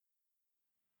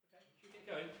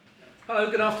Hello,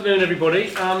 good afternoon everybody.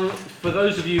 For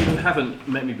those of you who haven't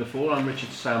met me before, I'm Richard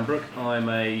Sambrook. I'm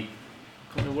I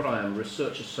don't know what I am,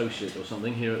 research associate or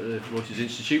something here at the Reuters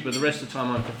Institute, but the rest of the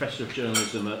time I'm Professor of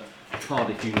Journalism at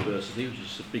Cardiff University, which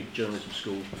is a big journalism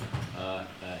school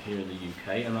here in the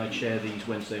UK, and I chair these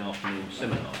Wednesday afternoon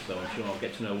seminars, so I'm sure I'll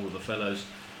get to know all of the fellows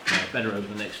better over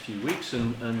the next few weeks,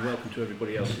 and welcome to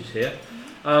everybody else who's here.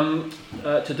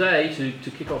 Today,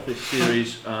 to kick off this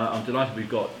series, I'm delighted we've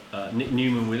got Nick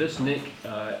Newman with us. Nick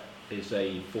is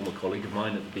a former colleague of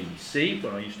mine at the BBC,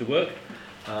 where I used to work,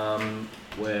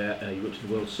 where he worked in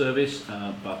the World Service,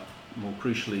 but more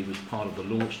crucially was part of the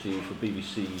launch team for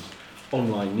BBC's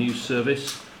online news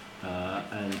service,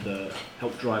 and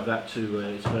helped drive that to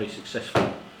its very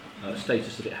successful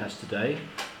status that it has today.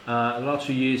 The last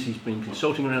few years he's been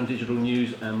consulting around digital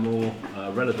news, and more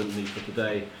relevantly for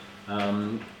today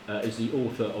is the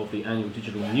author of the annual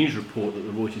digital news report that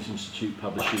the Reuters Institute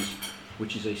publishes,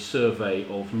 which is a survey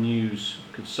of news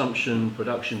consumption,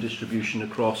 production, distribution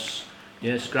across,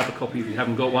 yes, grab a copy if you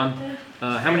haven't got one.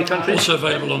 How many countries? Also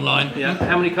available online. Yeah,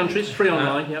 how many countries? Free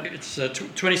online, yeah. It's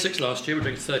 26 last year, we're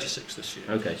doing 36 this year.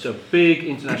 Okay, so big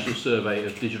international survey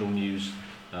of digital news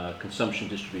consumption,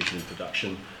 distribution and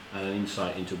production, and an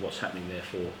insight into what's happening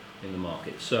therefore in the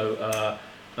market. So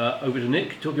over to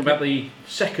Nick, talking about the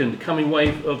second coming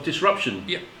wave of disruption.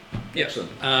 Yeah.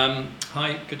 Excellent.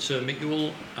 Hi, good to meet you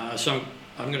all. So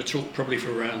I'm going to talk probably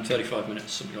for around 35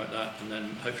 minutes, something like that, and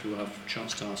then hopefully we'll have a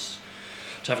chance to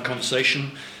have a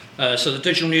conversation. So the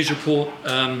Digital News Report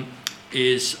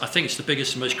is, I think it's the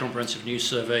biggest and most comprehensive news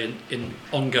survey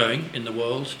ongoing in the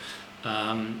world.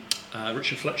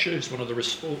 Richard Fletcher is one of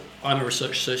the I'm a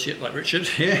research associate like Richard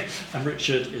here, and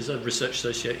Richard is a research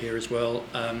associate here as well,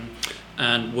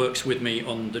 and works with me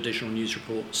on the Digital News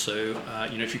Report. So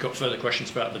if you've got further questions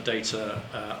about the data,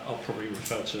 I'll probably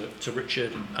refer to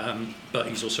Richard, but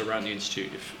he's also around the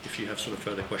Institute if you have sort of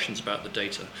further questions about the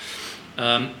data.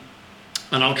 And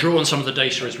I'll draw on some of the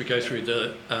data as we go through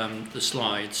the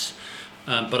slides,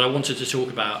 but I wanted to talk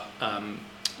about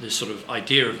this sort of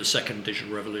idea of the second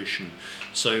digital revolution.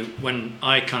 So when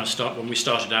we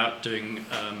started out doing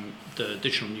the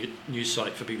digital news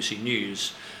site for BBC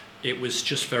News, it was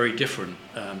just very different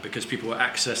because people were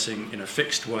accessing in a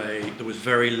fixed way. There was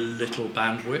very little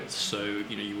bandwidth, so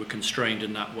you were constrained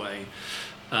in that way,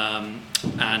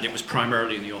 and it was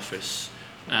primarily in the office.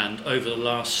 And over the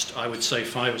last, I would say,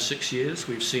 5 or 6 years,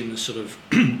 we've seen this sort of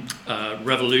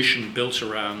revolution built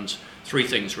around three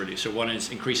things really. So one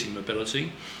is increasing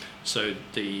mobility. So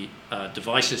the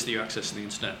devices that you access the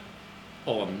internet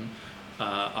on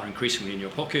are increasingly in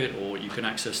your pocket, or you can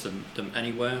access them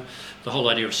anywhere. The whole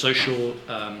idea of social,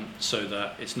 so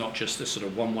that it's not just this sort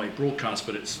of one-way broadcast,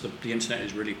 but it's the internet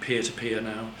is really peer-to-peer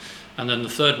now. And then the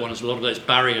third one is a lot of those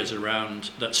barriers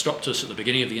around that stopped us at the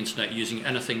beginning of the internet using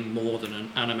anything more than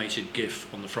an animated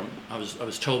GIF on the front. I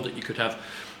was told that you could have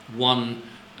one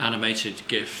animated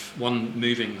GIF, one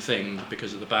moving thing,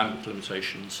 because of the bandwidth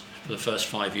limitations for the first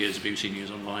 5 years of BBC News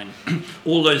Online.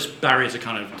 All those barriers are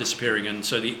kind of disappearing, and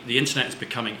so the internet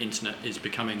is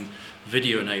becoming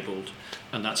video enabled,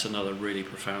 and that's another really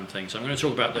profound thing. So I'm going to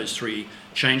talk about those three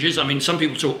changes. I mean, some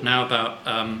people talk now about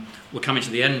we're coming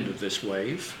to the end of this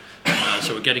wave,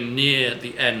 so we're getting near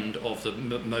the end of the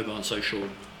mobile and social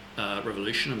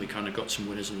revolution, and we kind of got some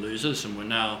winners and losers, and we're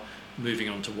now moving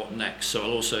on to what next. So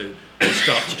I'll also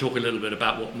start to talk a little bit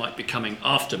about what might be coming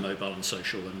after mobile and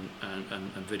social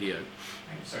and video.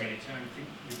 Sorry, Nick, I think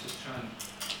you just try and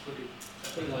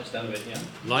put the lights down a bit, yeah.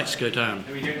 Lights go down.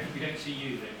 We don't see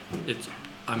you there.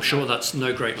 I'm sure that's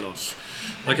no great loss.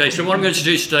 Okay, so what I'm going to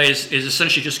do today is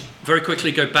essentially just very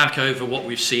quickly go back over what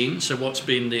we've seen, so what's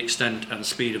been the extent and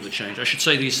speed of the change. I should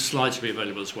say these slides will be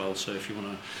available as well, so if you want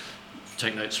to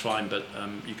take notes, fine, but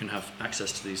you can have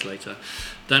access to these later.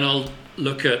 Then I'll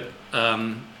look at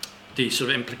the sort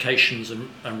of implications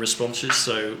and responses.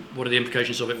 So what are the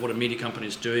implications of it? What are media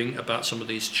companies doing about some of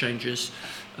these changes?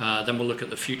 Then we'll look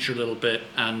at the future a little bit,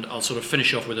 and I'll sort of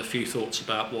finish off with a few thoughts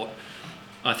about what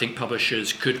I think publishers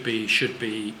should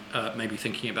be maybe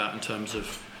thinking about in terms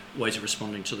of ways of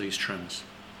responding to these trends.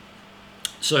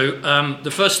 So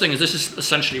the first thing is, this is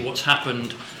essentially what's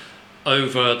happened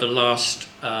over the last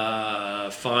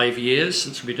 5 years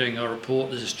since we've been doing our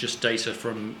report. This is just data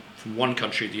from one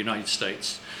country, the United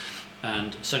States.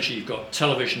 And essentially you've got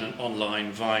television and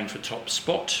online vying for top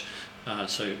spot.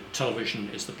 So television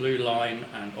is the blue line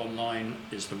and online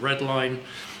is the red line.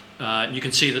 You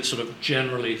can see that sort of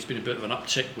generally there's been a bit of an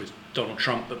uptick with Donald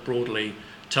Trump, but broadly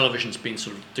television's been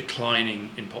sort of declining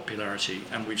in popularity.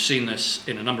 And we've seen this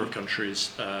in a number of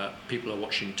countries. People are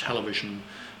watching television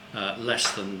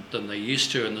less than they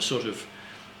used to, and the sort of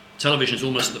television is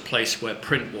almost at the place where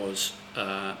print was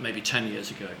maybe 10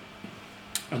 years ago.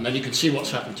 And then you can see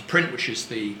what's happened to print, which is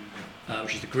the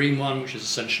green one, which is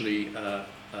essentially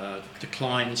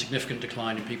significant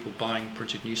decline in people buying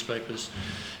printed newspapers.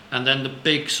 And then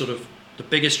the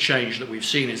biggest change that we've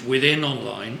seen is within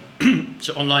online.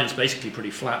 So online is basically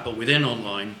pretty flat, but within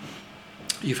online,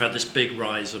 you've had this big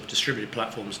rise of distributed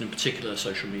platforms, and in particular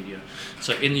social media.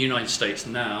 So in the United States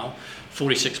now,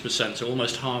 46%, so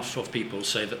almost half of people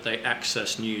say that they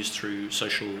access news through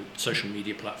social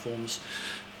media platforms,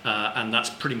 and that's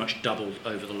pretty much doubled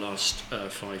over the last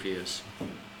 5 years.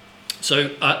 So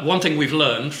one thing we've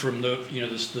learned from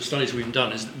the studies we've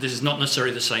done is this is not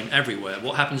necessarily the same everywhere.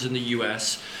 What happens in the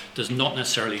US does not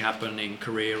necessarily happen in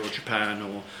Korea or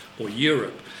Japan or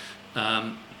Europe.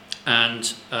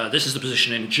 And this is the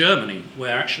position in Germany,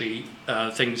 where actually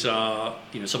things are,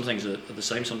 some things are the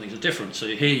same, some things are different. So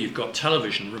here you've got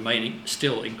television remaining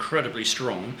still incredibly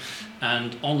strong,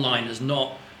 and online has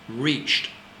not reached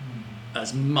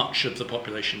as much of the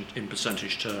population in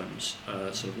percentage terms,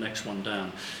 sort of next one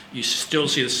down. You still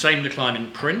see the same decline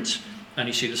in print, and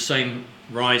you see the same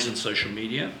rise in social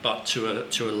media, but to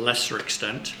a lesser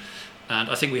extent. And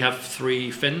I think we have 3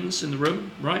 Finns in the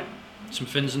room, right? Some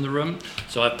Finns in the room,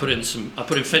 so I put in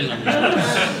Finland as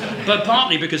well. But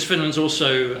partly because Finland's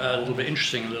also a little bit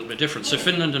interesting, a little bit different. So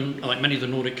Finland, and like many of the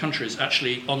Nordic countries,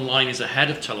 actually online is ahead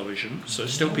of television. So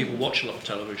still people watch a lot of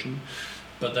television,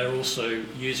 but they're also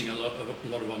using a lot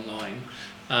of online.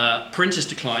 Print is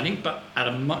declining, but at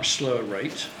a much slower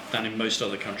rate than in most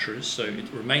other countries. So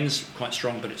it remains quite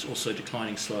strong, but it's also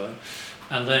declining slower.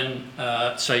 And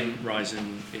then same rise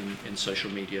in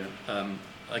social media.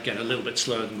 Again, a little bit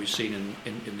slower than we've seen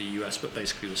in the US, but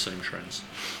basically the same trends.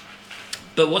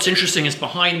 But what's interesting is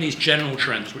behind these general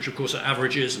trends, which of course are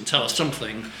averages and tell us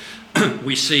something,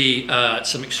 we see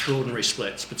some extraordinary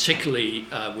splits, particularly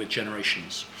with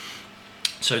generations.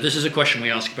 So this is a question we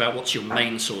ask about: what's your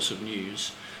main source of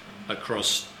news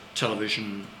across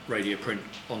television, radio, print,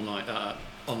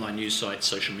 online news sites,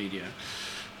 social media?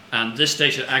 And this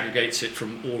data aggregates it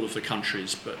from all of the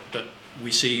countries, but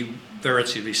we see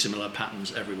relatively similar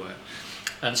patterns everywhere.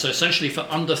 And so essentially for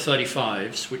under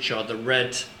 35s, which are the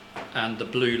red and the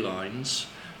blue lines,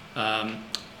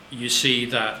 you see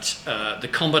that the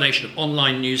combination of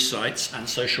online news sites and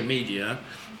social media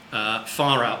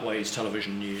far outweighs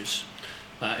television news.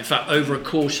 In fact, over a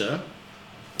quarter,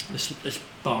 this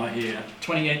bar here,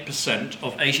 28%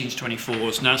 of 18 to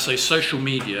 24s now say social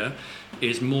media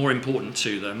is more important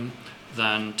to them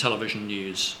than television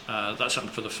news. That's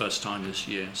happened for the first time this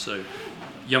year. So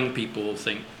young people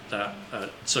think that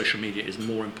social media is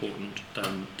more important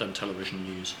than television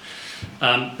news.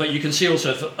 But you can see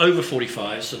also for over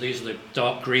 45, so these are the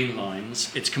dark green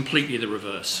lines, it's completely the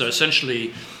reverse. So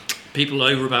essentially, people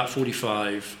over about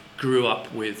 45 grew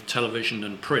up with television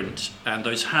and print, and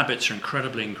those habits are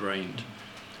incredibly ingrained.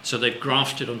 So they've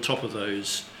grafted on top of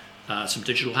those some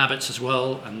digital habits as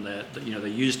well, and they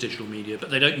use digital media, but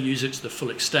they don't use it to the full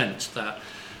extent that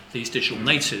these digital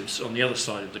natives on the other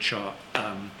side of the chart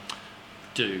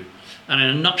do. And in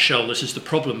a nutshell, this is the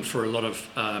problem for a lot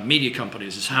of media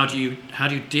companies: is how do you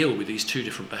deal with these two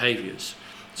different behaviours?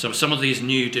 So some of these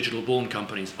new digital-born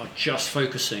companies are just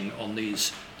focusing on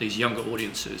these younger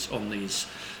audiences, on these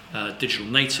digital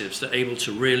natives. They're able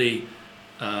to really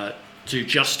do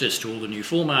justice to all the new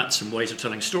formats and ways of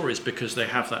telling stories because they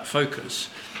have that focus.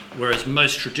 Whereas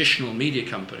most traditional media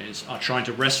companies are trying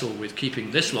to wrestle with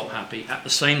keeping this lot happy at the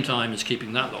same time as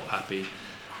keeping that lot happy,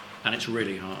 and it's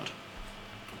really hard.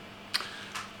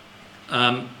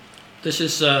 This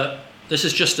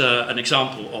is just an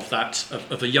example of that,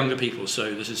 of the younger people.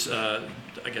 So this is,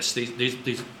 I guess,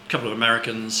 these couple of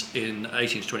Americans in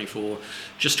 18 to 24,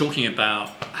 just talking about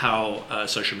how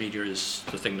social media is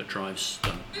the thing that drives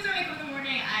them. As I wake up in the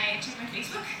morning, I check my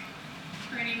Facebook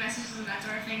for any messages and that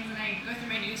sort of things, and I go through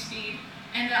my news feed,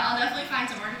 and I'll definitely find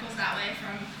some articles that way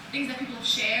from things that people have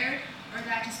shared or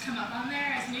that just come up on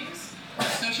there as news.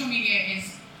 Social media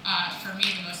is, for me,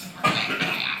 the most important way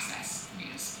that I access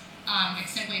news.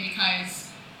 It's simply because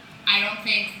I don't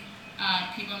think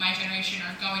people in my generation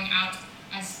are going out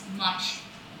as much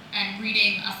and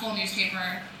reading a full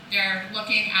newspaper. They're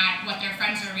looking at what their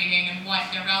friends are reading and what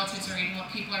their relatives are reading, what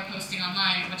people are posting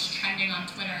online, what's trending on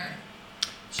Twitter.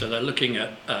 So they're looking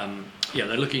at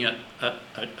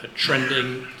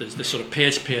trending. There's this sort of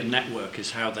peer-to-peer network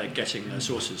is how they're getting their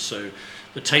sources. So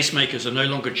the tastemakers are no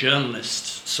longer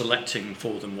journalists selecting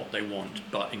for them what they want,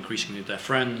 but increasingly their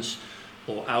friends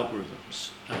or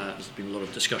algorithms. There's been a lot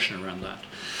of discussion around that.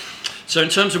 So in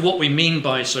terms of what we mean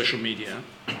by social media,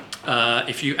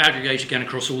 if you aggregate again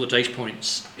across all the data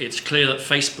points, it's clear that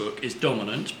Facebook is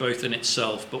dominant, both in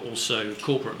itself but also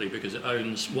corporately, because it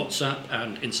owns WhatsApp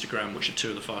and Instagram, which are two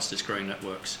of the fastest growing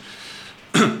networks.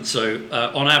 So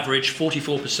on average,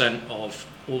 44% of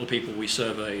all the people we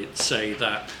surveyed say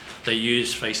that they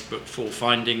use Facebook for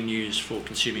finding news, for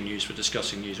consuming news, for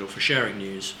discussing news, or for sharing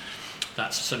news.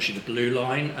 That's essentially the blue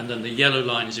line, and then the yellow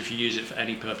line is if you use it for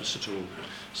any purpose at all.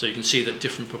 So you can see that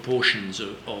different proportions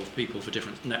of people for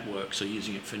different networks are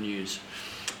using it for news.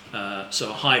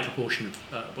 So a high proportion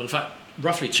of, well, in fact,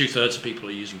 roughly 2/3 of people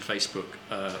are using Facebook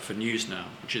for news now,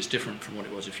 which is different from what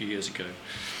it was a few years ago.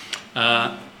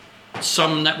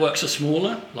 Some networks are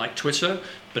smaller, like Twitter,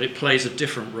 but it plays a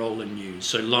different role in news.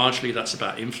 So largely that's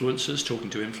about influencers, talking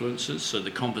to influencers, so the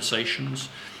conversations.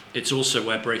 It's also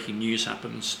where breaking news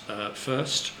happens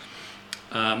first.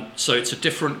 So it's a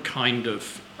different kind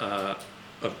of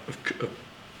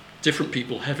different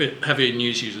people, heavier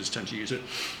news users tend to use it.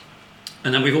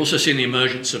 And then we've also seen the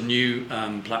emergence of new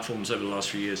platforms over the last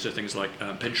few years, so things like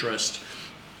Pinterest,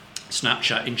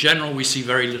 Snapchat. In general, we see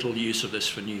very little use of this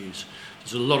for news.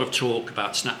 There's a lot of talk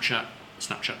about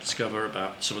Snapchat Discover,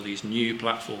 about some of these new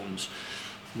platforms.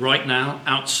 Right now,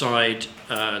 outside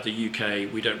the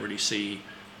UK, we don't really see,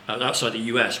 outside the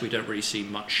US, we don't really see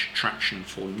much traction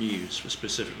for news,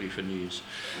 specifically for news.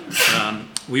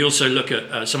 We also look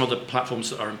at some of the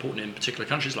platforms that are important in particular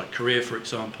countries, like Korea, for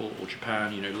example, or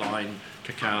Japan. You know, Line,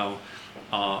 Kakao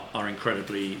are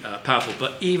incredibly powerful.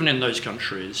 But even in those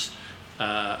countries,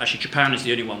 actually Japan is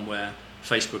the only one where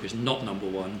Facebook is not number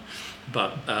one,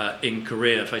 but in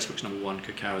Korea, Facebook's number one,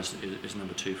 Kakao is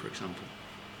number two, for example.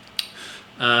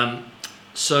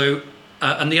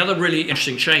 And the other really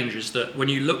interesting change is that when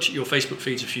you looked at your Facebook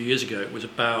feeds a few years ago, it was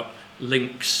about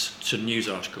links to news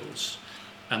articles.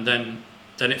 And then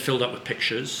it filled up with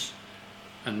pictures.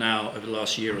 And now, over the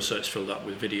last year or so, it's filled up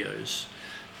with videos.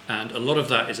 And a lot of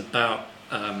that is about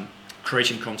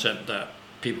creating content that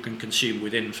people can consume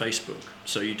within Facebook.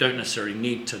 So you don't necessarily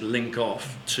need to link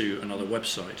off to another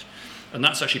website. And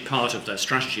that's actually part of their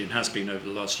strategy, and has been over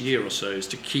the last year or so, is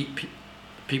to keep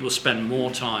people spend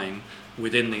more time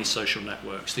within these social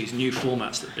networks, these new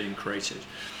formats that are being created.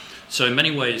 So in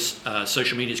many ways,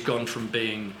 social media has gone from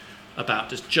being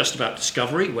just about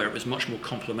discovery, where it was much more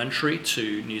complementary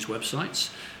to news websites,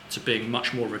 to being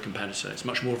much more of a competitor. It's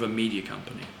much more of a media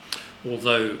company.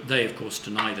 Although they, of course,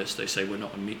 deny this. They say we're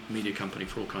not a media company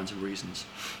for all kinds of reasons.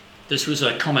 This was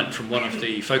a comment from one of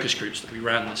the focus groups that we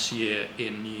ran this year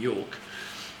in New York.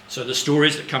 So the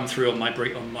stories that come through on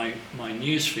my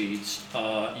news feeds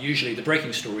are usually the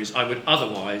breaking stories I would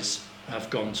otherwise have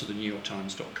gone to the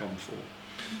NewYorkTimes.com for.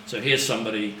 So here's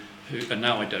somebody who, and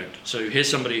now I don't. So here's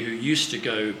somebody who used to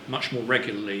go much more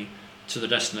regularly to the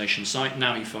destination site.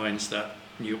 Now he finds that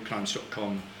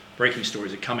NewYorkTimes.com breaking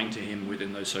stories are coming to him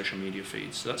within those social media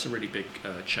feeds. So that's a really big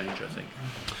change, I think.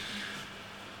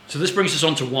 So this brings us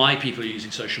on to why people are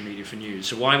using social media for news.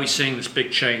 So why are we seeing this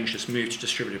big change, this move to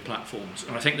distributed platforms?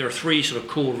 And I think there are three sort of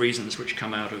core reasons which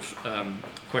come out of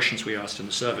questions we asked in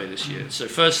the survey this year. So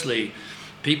firstly,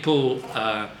 people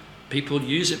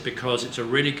use it because it's a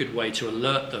really good way to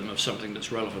alert them of something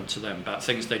that's relevant to them, about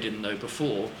things they didn't know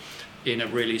before, in a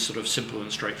really sort of simple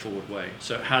and straightforward way.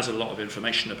 So it has a lot of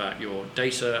information about your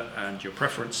data and your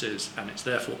preferences, and it's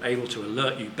therefore able to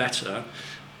alert you better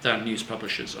than news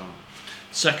publishers are.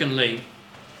 Secondly,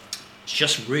 it's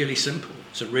just really simple.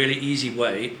 It's a really easy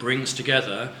way. It brings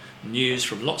together news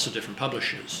from lots of different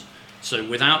publishers. So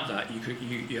without that,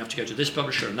 you have to go to this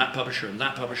publisher and that publisher and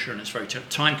that publisher, and it's very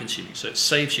time consuming. So it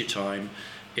saves you time.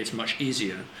 It's much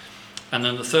easier. And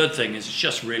then the third thing is it's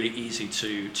just really easy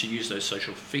to use those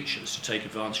social features to take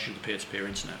advantage of the peer-to-peer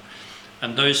internet.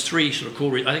 And those three sort of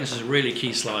core, I think this is a really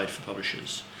key slide for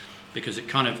publishers, because it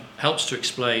kind of helps to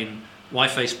explain why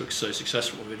Facebook's so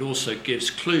successful. It also gives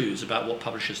clues about what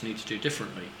publishers need to do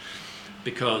differently.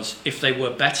 Because if they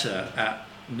were better at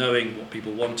knowing what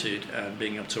people wanted and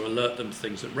being able to alert them to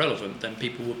things that are relevant, then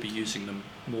people would be using them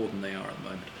more than they are at the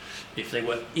moment. If they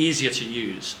were easier to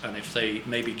use, and if they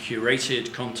maybe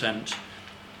curated content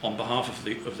on behalf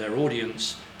of their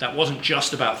audience that wasn't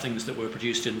just about things that were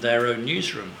produced in their own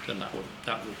newsroom, then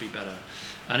that would be better.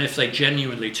 And if they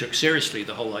genuinely took seriously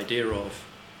the whole idea of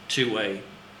two-way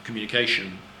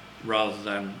communication rather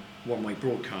than one-way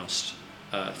broadcast,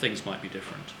 things might be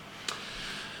different.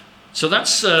 So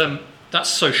that's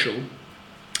social.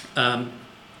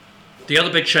 The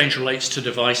other big change relates to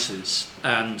devices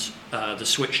and the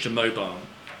switch to mobile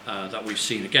that we've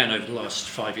seen again over the last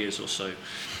 5 years or so.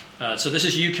 So this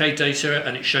is UK data,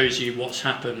 and it shows you what's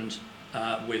happened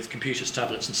with computers,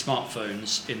 tablets and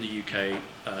smartphones in the UK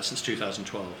since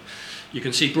 2012. you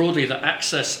can see broadly that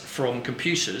access from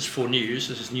computers for news,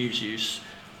 this is news use,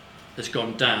 has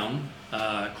gone down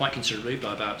quite considerably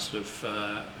by about sort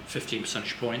of 15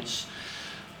 percentage points.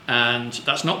 And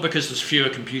that's not because there's fewer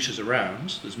computers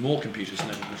around, there's more computers than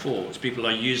ever before. It's people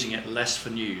are using it less for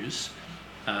news,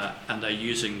 and they're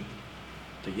using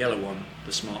the yellow one,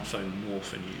 the smartphone, more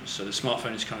for news. So the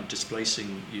smartphone is kind of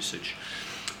displacing usage.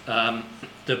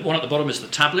 The one at the bottom is the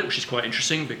tablet, which is quite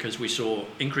interesting because we saw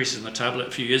increases in the tablet.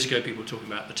 A few years ago, people were talking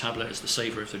about the tablet as the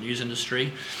savior of the news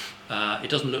industry. It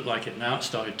doesn't look like it now. It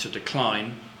started to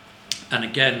decline. And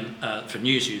again, for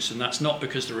news use, and that's not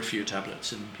because there are fewer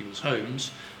tablets in people's homes,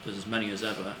 there's as many as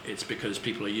ever. It's because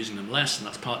people are using them less, and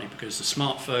that's partly because the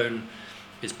smartphone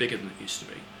is bigger than it used to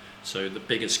be. So the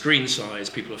bigger screen size,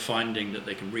 people are finding that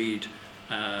they can read,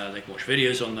 they can watch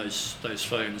videos on those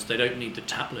phones. They don't need the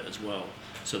tablet as well,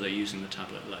 so they're using the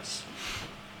tablet less.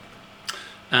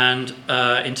 And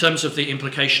in terms of the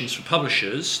implications for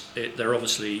publishers, they're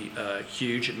obviously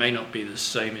huge. It may not be the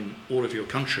same in all of your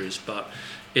countries, but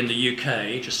in the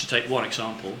UK, just to take one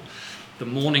example, the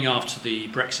morning after the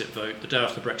Brexit vote, the day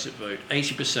after the Brexit vote,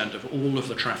 80% of all of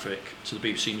the traffic to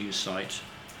the BBC News site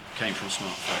came from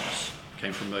smartphones,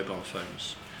 came from mobile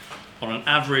phones. On an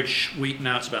average week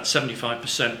now, it's about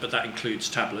 75%, but that includes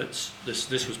tablets.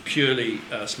 This was purely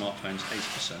smartphones,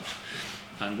 80%.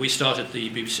 And we started the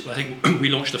BBC, I think we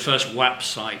launched the first WAP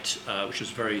site, which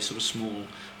was very sort of small,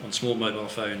 on small mobile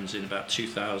phones in about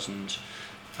 2000.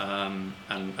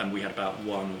 And we had about 1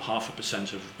 or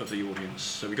 0.5% of the audience.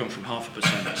 So we've gone from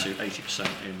 0.5% to 80%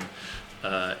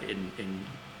 in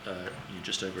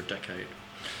just over a decade.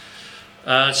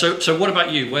 So what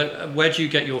about you? Where did you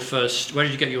get your first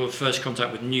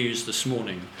contact with news this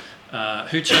morning?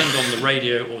 Who turned on the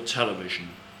radio or television?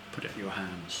 Put it in your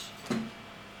hands.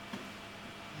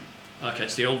 Okay,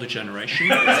 it's the older generation.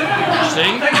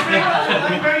 Interesting.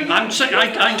 I'm saying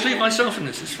I include myself in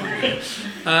this. It's fine.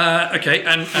 Okay,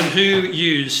 and who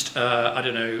used I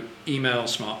don't know, email,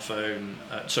 smartphone?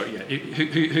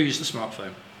 Who used the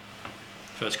smartphone?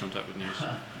 First contact with news.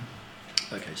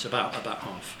 Okay, so about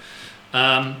half.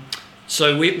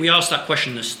 So we asked that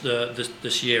question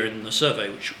this year in the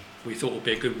survey, which we thought would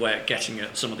be a good way of getting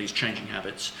at some of these changing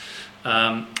habits.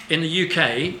 In the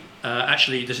UK,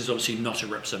 actually, this is obviously not a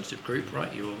representative group,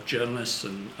 right? You're journalists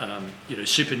and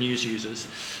super news users.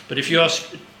 But if you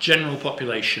ask general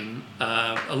population,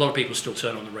 a lot of people still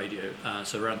turn on the radio.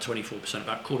 So around 24%,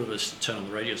 about a quarter of us turn on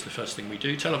the radio. It's the first thing we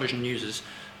do. Television news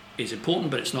is important,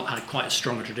 but it's not had quite as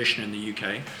strong a tradition in the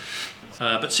UK.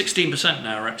 But 16%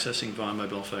 now are accessing via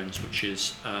mobile phones, which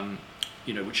is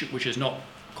which is not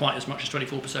quite as much as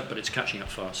 24%, but it's catching up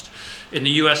fast. In the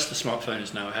US, the smartphone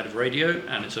is now ahead of radio,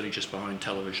 and it's only just behind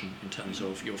television in terms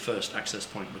of your first access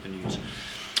point with the news.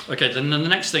 Okay, then the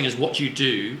next thing is what do you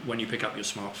do when you pick up your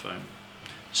smartphone?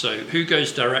 So who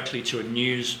goes directly to a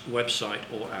news website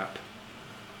or app?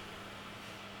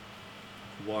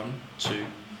 1, 2.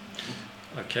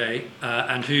 Okay,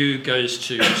 and who goes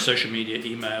to social media,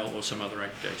 email, or some other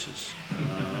aggregators?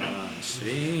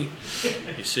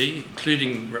 You see,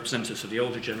 including representatives of the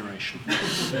older generation.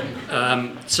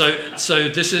 So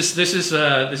this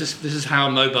is how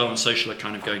mobile and social are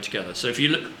kind of going together. So if you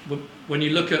look, when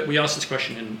you look at, we asked this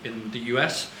question in the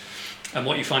US, and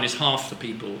what you find is half the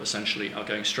people essentially are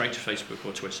going straight to Facebook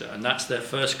or Twitter, and that's their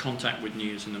first contact with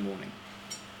news in the morning.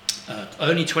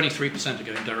 Only 23% are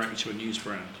going directly to a news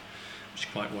brand, which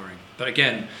is quite worrying. But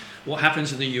again, what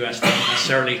happens in the US doesn't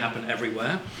necessarily happen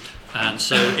everywhere. And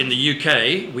so in the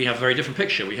UK, we have a very different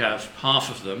picture. We have half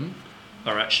of them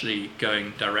are actually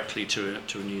going directly to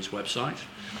a news website.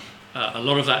 A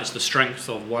lot of that is the strength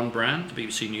of one brand, the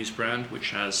BBC News brand,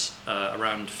 which has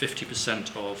around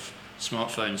 50% of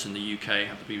smartphones in the UK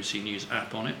have the BBC News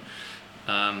app on it.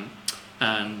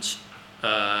 And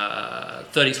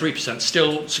 33%,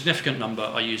 still significant number,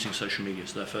 are using social media.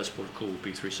 So their first port of call would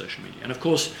be through social media. And of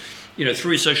course,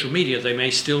 through social media, they may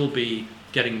still be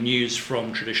getting news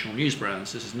from traditional news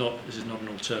brands. This is not an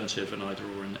alternative, an either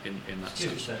or in that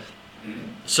sense.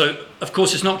 So of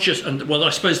course it's not just, I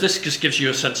suppose this just gives you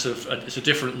a sense of, it's a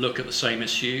different look at the same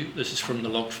issue. This is from the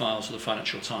log files of the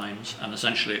Financial Times, and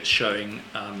essentially it's showing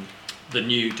the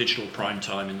new digital prime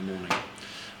time in the morning.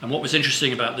 And what was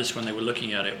interesting about this when they were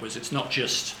looking at it was it's not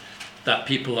just that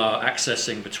people are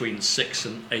accessing between 6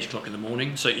 and 8 o'clock in the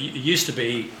morning. So it used to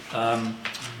be,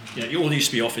 it all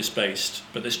used to be office-based,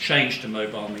 but this change to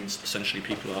mobile means essentially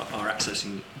people are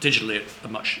accessing digitally at a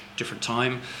much different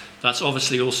time. That's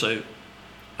obviously also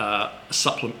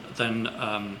supplanting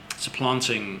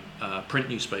print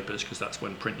newspapers, because that's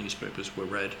when print newspapers were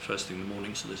read first thing in the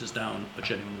morning. So this is now a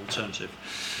genuine alternative.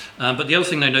 But the other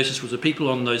thing they noticed was that people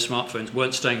on those smartphones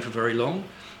weren't staying for very long,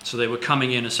 so they were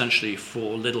coming in essentially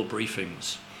for little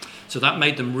briefings. So that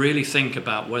made them really think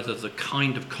about whether the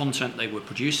kind of content they were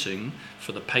producing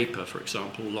for the paper, for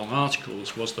example, long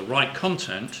articles, was the right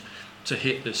content to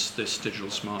hit this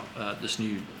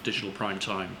new digital prime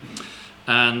time.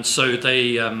 And so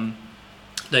they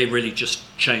really just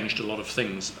changed a lot of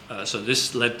things. So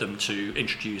this led them to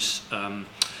introduce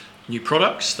new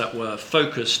products that were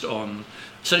focused on,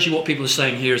 essentially what people are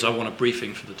saying here is, I want a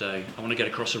briefing for the day. I want to get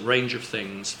across a range of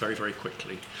things very, very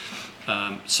quickly.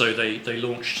 So they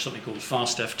launched something called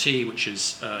Fast FT, which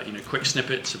is quick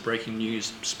snippets of breaking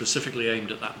news specifically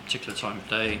aimed at that particular time of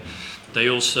day. They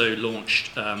also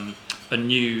launched a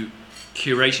new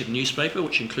curated newspaper,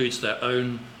 which includes their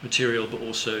own material but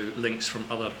also links from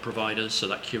other providers, so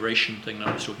that curation thing that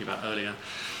I was talking about earlier.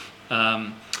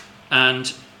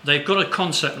 And they've got a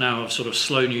concept now of sort of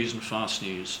slow news and fast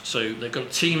news. So they've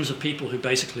got teams of people who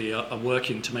basically are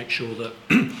working to make sure that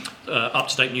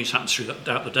up-to-date news happens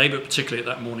throughout the day, but particularly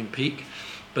at that morning peak.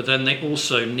 But then they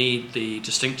also need the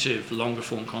distinctive longer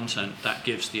form content that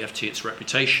gives the FT its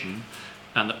reputation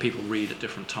and that people read at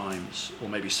different times or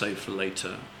maybe save for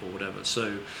later or whatever.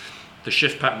 So the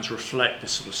shift patterns reflect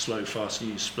this sort of slow, fast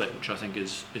news split, which I think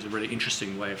is a really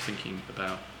interesting way of thinking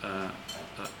about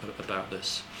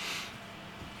this.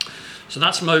 So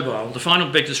that's mobile. The final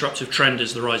big disruptive trend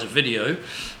is the rise of video,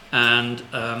 and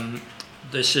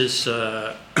this is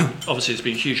obviously there's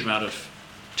been a huge amount of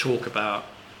talk about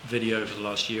video over the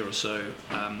last year or so.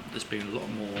 There's been a lot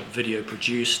more video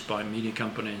produced by media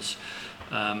companies.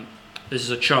 This is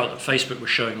a chart that Facebook was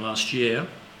showing last year,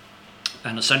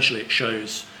 and essentially it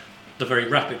shows the very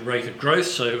rapid rate of growth,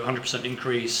 so 100%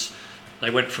 increase.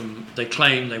 They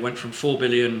claim they went from 4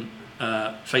 billion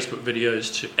Facebook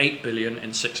videos to 8 billion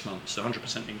in 6 months, so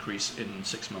 100% increase in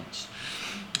 6 months.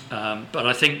 But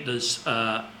I think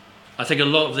I think a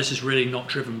lot of this is really not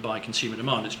driven by consumer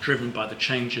demand. It's driven by the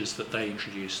changes that they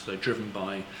introduced. They're driven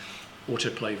by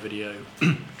autoplay video,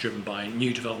 driven by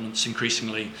new developments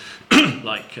increasingly,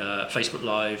 like Facebook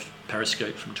Live,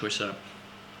 Periscope from Twitter.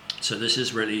 So this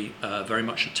is really very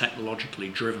much a technologically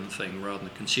driven thing rather than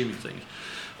a consuming thing.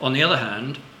 On the other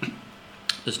hand,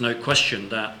 there's no question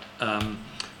that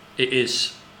it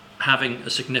is having a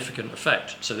significant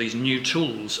effect. So these new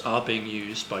tools are being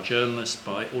used by journalists,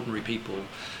 by ordinary people,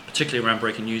 particularly around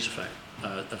breaking news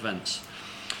events,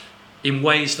 in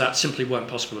ways that simply weren't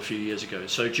possible a few years ago.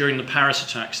 So during the Paris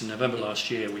attacks in November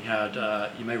last year, we had,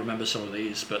 you may remember some of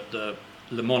these, but the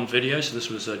Le Monde video, so this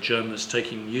was a journalist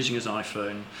using his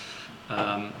iPhone,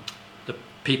 the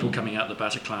people coming out of the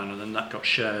Bataclan, and then that got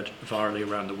shared virally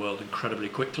around the world incredibly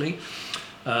quickly.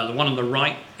 The one on the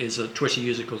right is a Twitter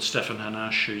user called Stefan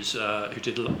Hanash, who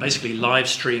did basically live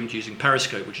streamed using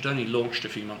Periscope, which had only launched a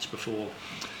few months before.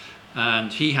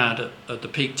 And he had, at the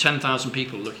peak, 10,000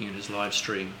 people looking at his live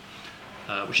stream,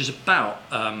 which is about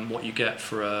what you get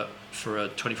for a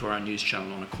 24-hour news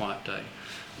channel on a quiet day.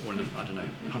 Or, I don't know,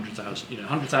 100,000,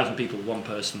 100,000 people, one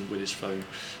person with his phone.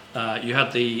 You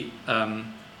had the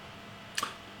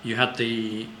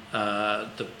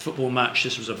football match.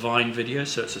 This was a Vine video,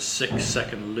 so it's a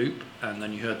 6-second loop, and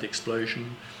then you heard the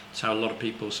explosion. It's how a lot of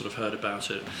people sort of heard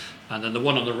about it. And then the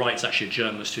one on the right is actually a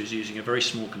journalist who's using a very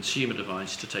small consumer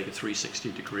device to take a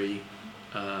 360-degree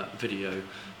video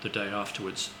the day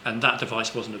afterwards. And that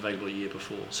device wasn't available a year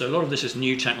before. So a lot of this is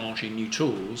new technology, new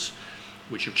tools,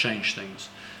 which have changed things.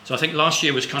 So I think last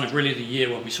year was kind of really the year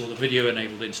when we saw the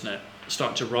video-enabled internet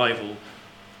starting to rival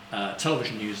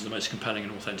television news as the most compelling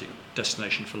and authentic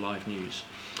destination for live news.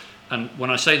 And when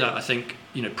I say that, I think,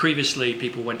 previously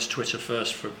people went to Twitter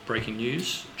first for breaking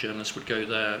news. Journalists would go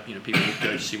there, people would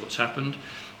go to see what's happened,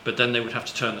 but then they would have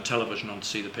to turn the television on to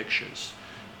see the pictures.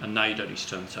 And now you don't need to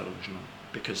turn the television on,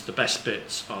 because the best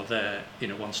bits are there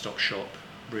in a one-stop shop,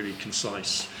 really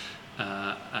concise,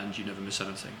 and you never miss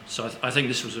anything. So I think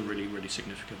this was a really, really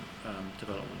significant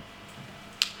development.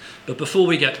 But before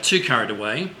we get too carried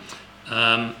away,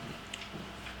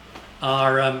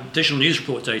 our digital news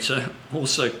report data,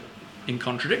 also in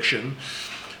contradiction,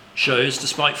 shows,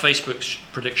 despite Facebook's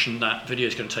prediction that video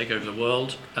is going to take over the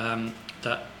world,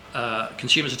 that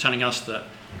consumers are telling us that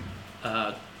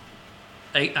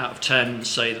 8 out of 10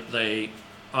 say that they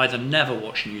either never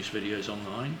watch news videos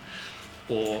online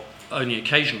or only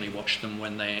occasionally watch them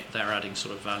when they're adding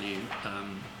sort of value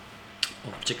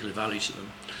or particular value to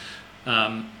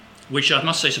them. Which I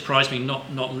must say surprised me,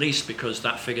 not least because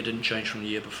that figure didn't change from the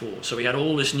year before. So we had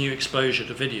all this new exposure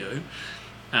to video,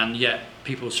 and yet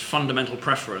people's fundamental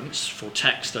preference for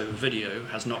text over video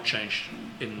has not changed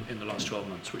in the last 12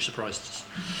 months, which surprised us.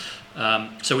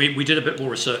 So we did a bit more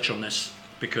research on this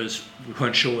because we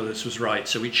weren't sure whether this was right.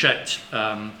 So we checked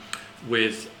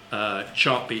with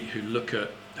Chartbeat,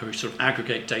 who sort of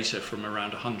aggregate data from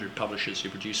around 100 publishers who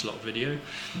produce a lot of video,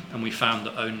 and we found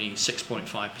that only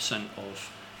 6.5%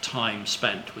 of time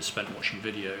spent was spent watching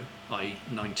video, i.e.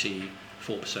 94%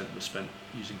 was spent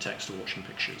using text or watching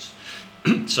pictures.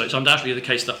 So it's undoubtedly the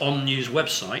case that on news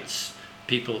websites,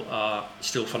 people are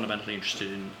still fundamentally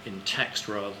interested in text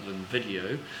rather than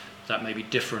video. That may be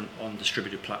different on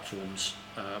distributed platforms,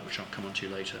 which I'll come on to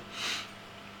later.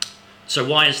 So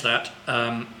why is that?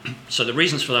 So the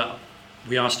reasons for that,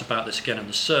 we asked about this again in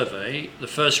the survey. The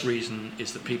first reason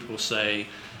is that people say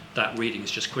that reading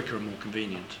is just quicker and more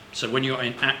convenient. So when you're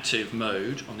in active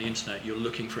mode on the internet, you're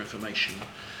looking for information.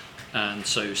 And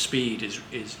so speed is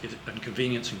and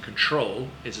convenience and control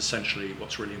is essentially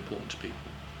what's really important to people.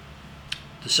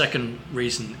 The second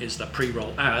reason is that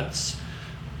pre-roll ads,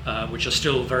 which are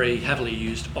still very heavily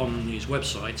used on news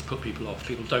websites, put people off.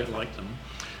 People don't like them,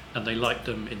 and they like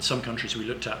them in some countries we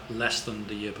looked at less than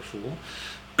the year before.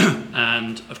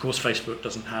 And of course Facebook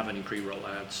doesn't have any pre-roll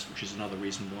ads, which is another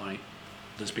reason why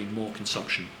there's been more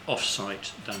consumption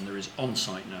off-site than there is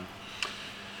on-site now.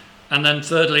 And then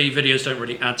thirdly, videos don't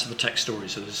really add to the text story,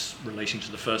 so this is relating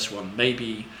to the first one.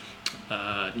 Maybe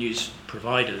news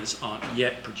providers aren't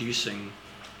yet producing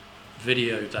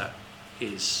video that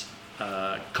is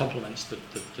complements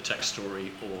the text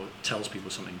story or tells people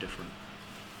something different.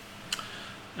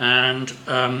 And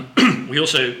we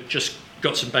also just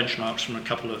got some benchmarks from a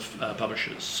couple of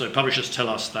publishers. So publishers tell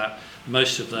us that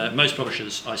most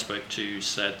publishers I spoke to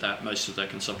said that most of their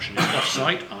consumption is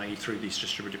off-site, i.e. through these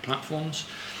distributed platforms.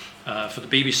 For the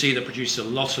BBC, that produces a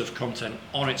lot of content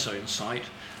on its own site.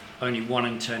 Only 1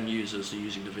 in 10 users are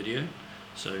using the video,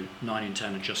 so 9 in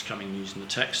 10 are just coming and using the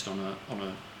text on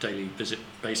a daily visit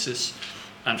basis.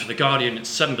 And for The Guardian, it's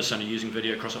 7% are using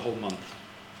video across a whole month.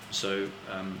 So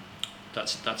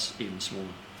that's even smaller.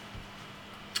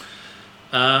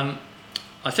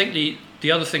 I think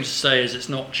the other thing to say is it's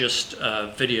not just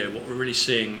video. What we're really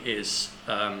seeing is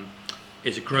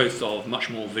a growth of much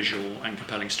more visual and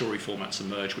compelling story formats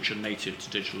emerge, which are native to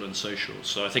digital and social.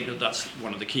 So I think that's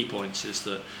one of the key points, is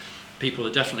that people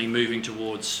are definitely moving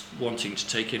towards wanting to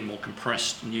take in more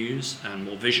compressed news and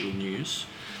more visual news,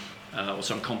 or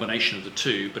some combination of the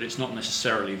two, but it's not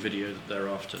necessarily video that they're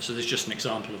after. So this is just an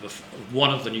example of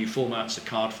one of the new formats, a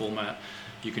card format.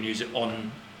 You can use it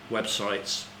on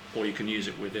websites, or you can use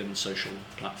it within social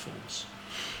platforms.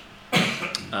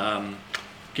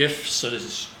 GIFs, so this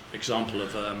is example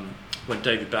of when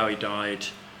David Bowie died.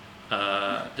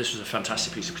 This was a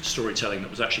fantastic piece of storytelling that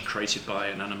was actually created by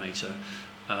an animator,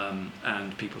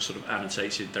 and people sort of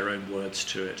annotated their own words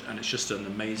to it, and it's just an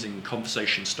amazing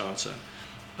conversation starter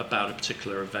about a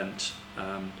particular event,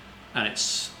 and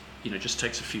it's just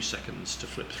takes a few seconds to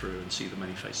flip through and see the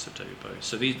many faces of David Bowie.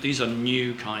 So these are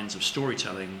new kinds of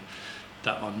storytelling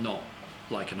that are not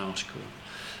like an article.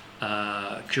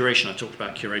 Curation, I talked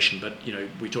about curation, but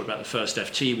we talked about the first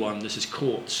FT one. This is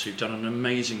Quartz, who've done an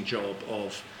amazing job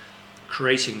of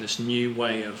creating this new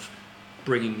way of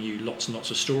bringing you lots and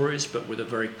lots of stories, but with a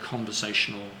very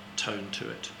conversational tone to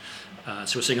it.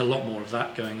 So we're seeing a lot more of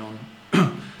that going on.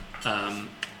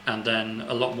 And then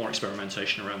a lot more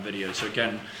experimentation around video. So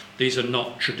again, these are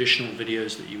not traditional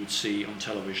videos that you would see on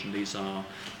television. These are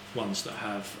ones that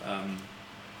have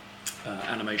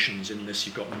animations in this.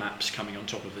 You've got maps coming on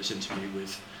top of this interview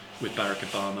with Barack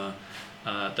Obama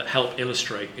that help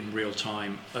illustrate in real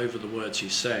time over the words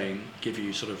he's saying, give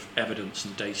you sort of evidence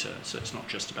and data, so it's not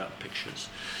just about the pictures.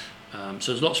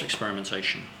 So there's lots of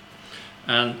experimentation.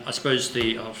 And I suppose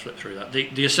I'll flip through that.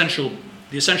 The essential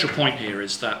point here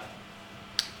is that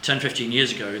 10, 15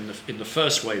 years ago, in the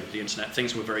first wave of the internet,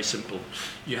 things were very simple.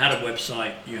 You had a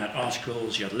website, you had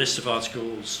articles, you had a list of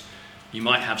articles, you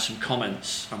might have some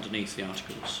comments underneath the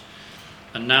articles.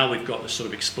 And now we've got this sort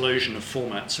of explosion of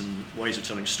formats and ways of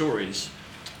telling stories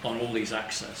on all these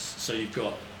axes. So you've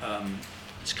got,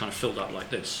 it's kind of filled up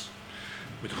like this,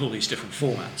 with all these different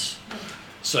formats.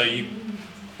 So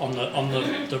on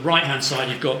the right-hand side,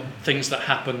 you've got things that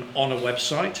happen on a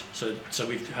website. So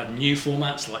we've had new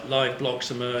formats like live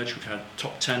blogs emerge. We've had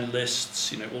top 10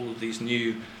 lists. All of these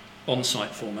new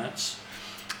on-site formats,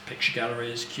 picture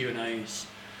galleries, Q&As.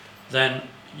 Then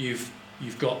you've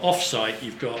got off-site.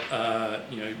 You've got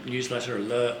newsletter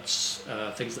alerts,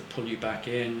 things that pull you back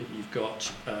in. You've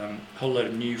got a whole load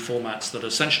of new formats that are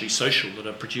essentially social, that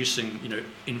are producing,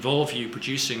 involve you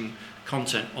producing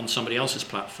content on somebody else's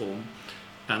platform,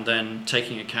 and then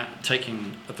taking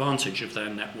advantage of their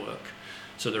network.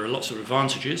 So there are lots of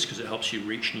advantages because it helps you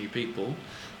reach new people,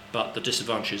 but the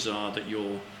disadvantages are that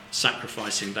you're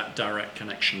sacrificing that direct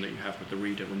connection that you have with the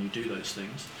reader when you do those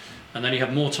things. And then you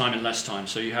have more time and less time.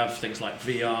 So you have things like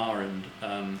VR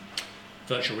and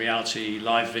virtual reality,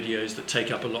 live videos that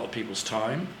take up a lot of people's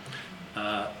time.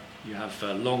 You have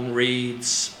long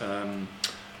reads,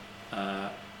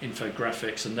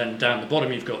 infographics, and then down the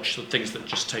bottom you've got things that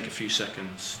just take a few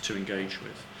seconds to engage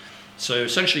with. So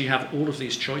essentially you have all of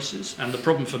these choices, and the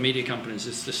problem for media companies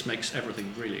is this makes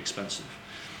everything really expensive.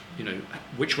 You know,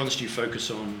 which ones do you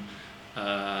focus on?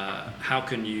 How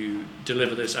can you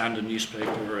deliver this and a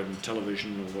newspaper and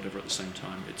television or whatever at the same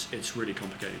time? It's really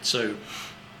complicated. So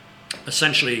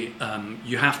essentially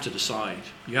you have to decide.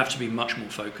 You have to be much more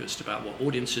focused about what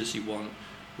audiences you want,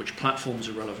 which platforms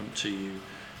are relevant to you,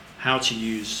 how to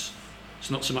use.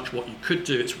 It's not so much what you could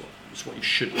do, it's what you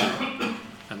should do,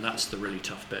 and that's the really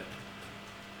tough bit.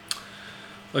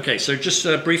 Okay, so just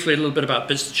briefly a little bit about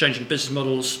changing business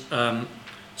models.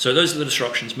 So those are the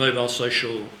disruptions: mobile,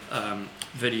 social,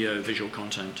 video, visual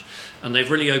content, and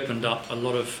they've really opened up a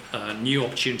lot of new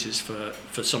opportunities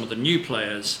for some of the new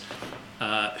players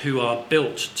who are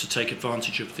built to take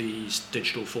advantage of these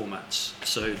digital formats.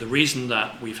 So the reason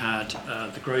that we've had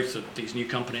the growth of these new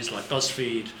companies like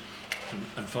BuzzFeed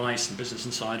and Vice and Business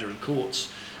Insider and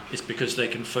Quartz is because they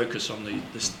can focus on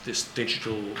these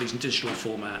digital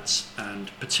formats and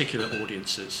particular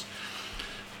audiences.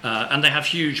 And they have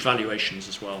huge valuations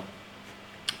as well.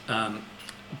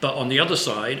 But on the other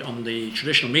side, on the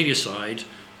traditional media side,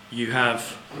 you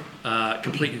have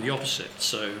completely the opposite.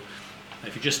 So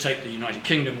if you just take the United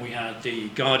Kingdom, we had the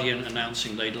Guardian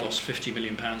announcing they'd lost £50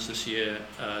 million this year,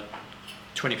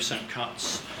 20%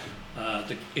 cuts.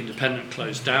 The Independent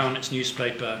closed down its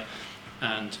newspaper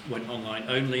and went online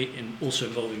only, also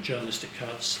involving journalistic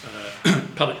cuts.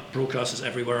 Public broadcasters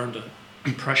everywhere under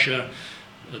pressure.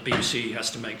 The BBC has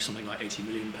to make something like £80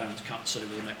 million cuts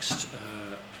over the next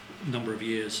number of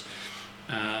years.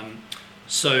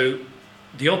 So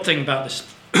the odd thing about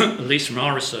this, at least from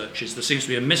our research, is there seems to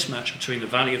be a mismatch between the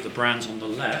value of the brands on the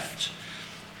left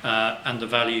and the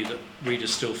value that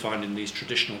readers still find in these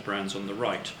traditional brands on the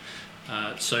right.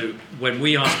 So when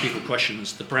we ask people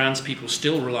questions, the brands people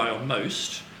still rely on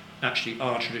most actually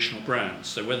are traditional brands.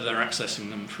 So whether they're accessing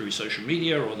them through social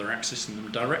media or they're accessing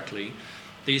them directly,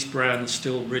 these brands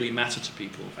still really matter to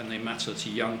people, and they matter to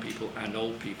young people and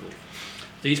old people.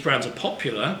 These brands are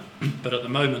popular, but at the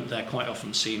moment they're quite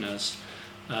often seen as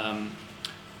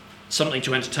something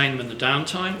to entertain them in the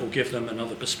downtime, or give them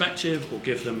another perspective, or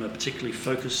give them a particularly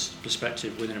focused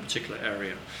perspective within a particular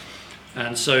area.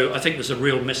 And so I think there's a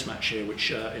real mismatch here,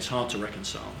 which is hard to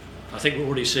reconcile. I think we're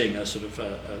already seeing a sort of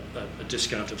a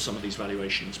discount of some of these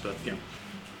valuations, but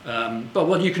yeah. But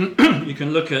what you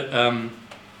can look at.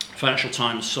 Financial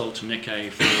Times sold to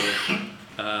Nikkei for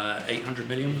 800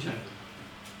 million.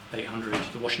 800.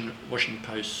 The Washington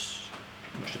Post,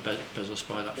 how much did Bezos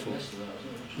buy that for?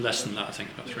 Less than that, I think,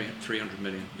 about 300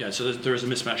 million. Yeah, so there is a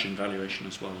mismatch in valuation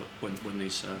as well when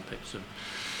these papers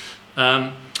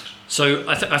are. So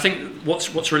I think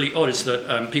what's really odd is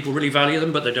that people really value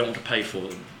them, but they don't want to pay for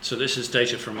them. So this is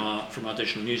data from our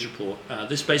digital news report.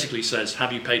 This basically says,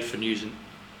 have you paid for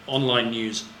online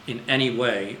news in any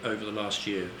way over the last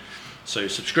year? So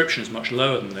subscription is much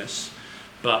lower than this,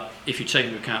 but if you take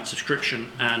into account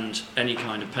subscription and any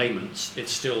kind of payments,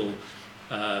 it's still,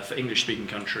 for English-speaking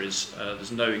countries,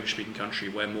 there's no English-speaking country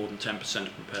where more than 10% are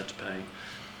prepared to pay.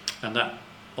 And that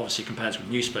obviously compares with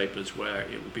newspapers, where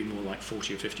it would be more like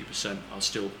 40 or 50% are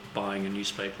still buying a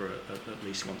newspaper at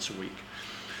least once a week.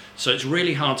 So it's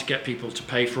really hard to get people to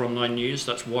pay for online news.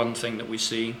 That's one thing that we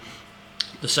see.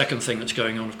 The second thing that's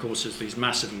going on, of course, is these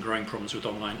massive and growing problems with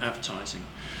online advertising.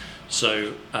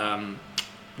 So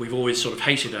we've always sort of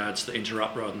hated ads that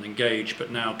interrupt rather than engage,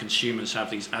 but now consumers have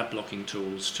these ad blocking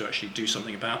tools to actually do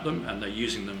something about them, and they're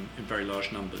using them in very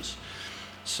large numbers.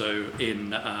 So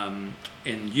in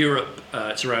Europe,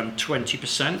 it's around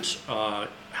 20%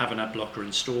 have an ad blocker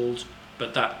installed,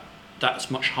 but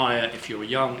that's much higher if you're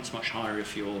young. It's much higher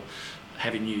if you're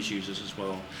heavy news users as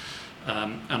well.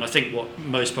 And I think what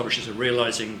most publishers are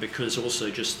realizing, because also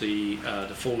just the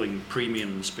falling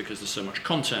premiums because there's so much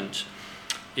content,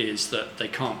 is that they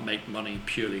can't make money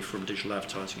purely from digital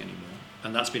advertising anymore.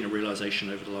 And that's been a realization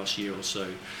over the last year or so.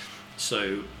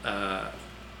 So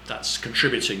that's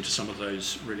contributing to some of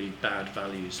those really bad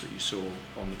values that you saw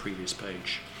on the previous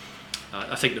page.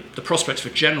 I think the prospects for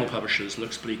general publishers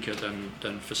looks bleaker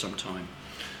than for some time.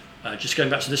 Just going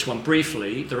back to this one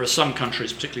briefly, there are some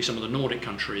countries, particularly some of the Nordic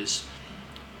countries,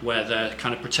 where they're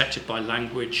kind of protected by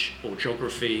language or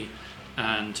geography,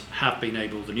 and have been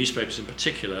able, the newspapers in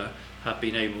particular, have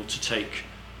been able to take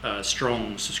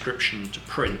strong subscription to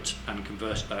print and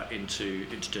convert that into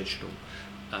digital.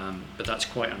 But that's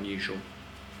quite unusual.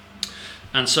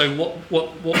 And so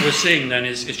what we're seeing then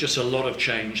is just a lot of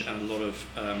change and a lot of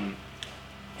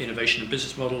innovation in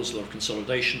business models, a lot of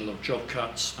consolidation, a lot of job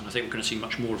cuts, and I think we're going to see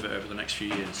much more of it over the next few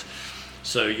years.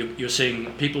 So you're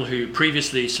seeing people who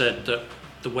previously said that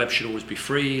the web should always be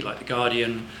free, like The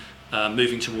Guardian,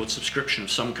 moving towards subscription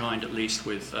of some kind, at least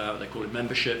with they call it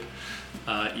membership.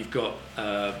 You've got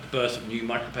the birth of new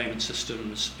micropayment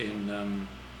systems in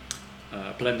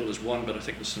Blendle is one, but I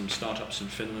think there's some startups in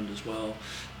Finland as well.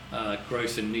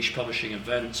 Growth in niche publishing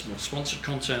events, more sponsored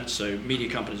content. So media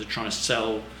companies are trying to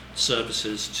sell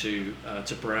services to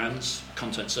brands,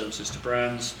 content services to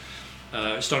brands.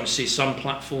 Starting to see some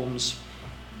platforms,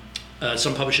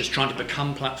 some publishers trying to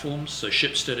become platforms. So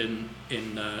Schibsted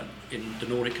in the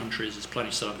Nordic countries is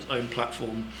planning to set up its own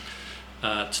platform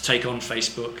to take on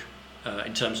Facebook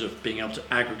in terms of being able to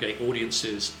aggregate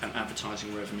audiences and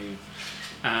advertising revenue,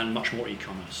 and much more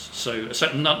e-commerce. So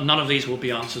none of these will be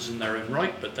answers in their own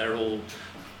right, but they're all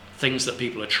things that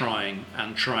people are trying,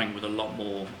 and trying with a lot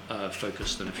more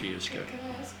focus than a few years ago. Can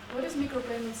I ask, what is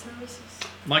micropayment services?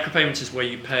 Micropayments is where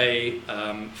you pay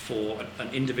for an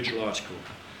individual article.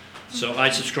 So I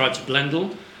subscribe to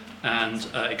Blendle, and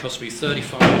it costs me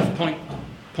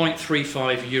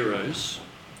 35.35 euros,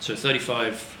 so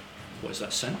 35, what is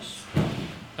that, cents?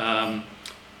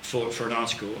 For an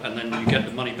article, and then you get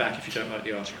the money back if you don't like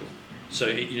the article. So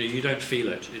you don't feel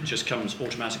it; it just comes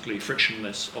automatically,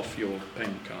 frictionless, off your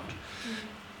payment card.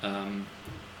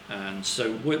 And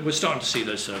so we're starting to see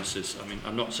those services. I mean,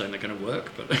 I'm not saying they're going to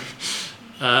work, but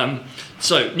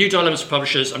so new dilemmas for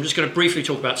publishers. I'm just going to briefly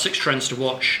talk about 6 trends to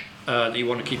watch that you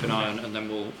want to keep an eye on, and then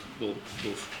we'll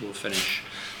finish.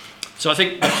 So I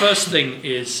think the first thing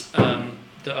is.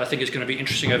 That I think is going to be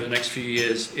interesting over the next few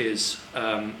years is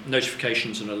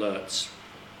notifications and alerts.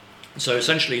 So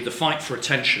essentially the fight for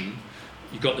attention,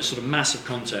 you've got this sort of massive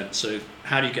content, so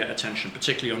how do you get attention,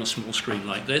 particularly on a small screen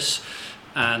like this?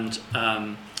 And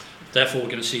therefore we're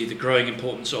going to see the growing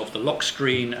importance of the lock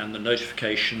screen and the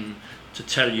notification to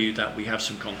tell you that we have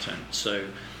some content. So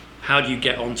how do you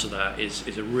get onto that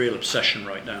is a real obsession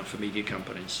right now for media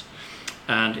companies.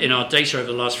 And in our data over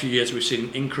the last few years, we've seen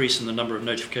an increase in the number of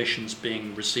notifications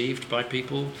being received by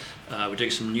people. We're doing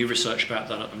some new research about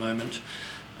that at the moment.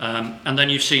 And then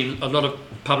you've seen a lot of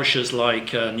publishers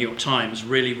like New York Times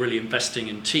really investing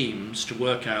in teams to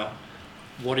work out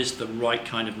what is the right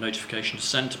kind of notification to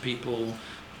send to people,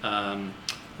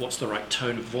 what's the right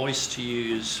tone of voice to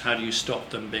use, how do you stop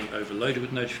them being overloaded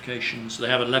with notifications. They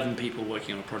have 11 people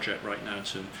working on a project right now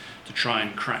to try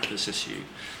and crack this issue.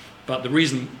 But the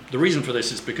reason for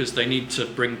this is because they need to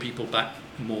bring people back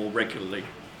more regularly.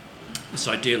 This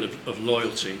ideal of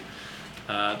loyalty,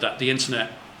 that the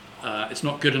internet, it's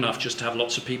not good enough just to have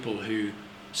lots of people who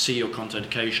see your content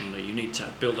occasionally. You need to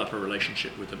build up a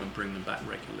relationship with them and bring them back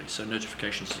regularly. So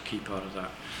notifications is a key part of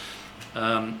that.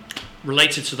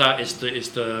 Related to that is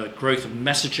the growth of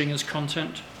messaging as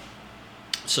content.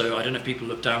 So I don't know if people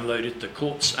have downloaded the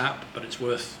Quartz app, but it's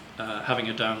worth having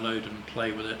a download and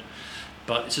play with it.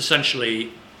 But it's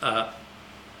essentially,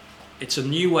 it's a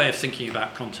new way of thinking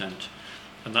about content,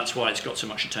 and that's why it's got so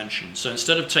much attention. So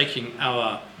instead of taking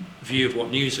our view of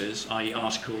what news is, i.e.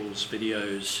 articles,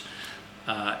 videos,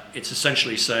 it's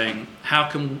essentially saying, how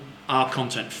can our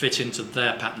content fit into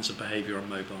their patterns of behavior on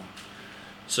mobile?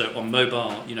 So on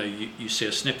mobile, you see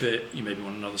a snippet, you maybe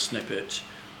want another snippet,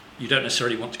 you don't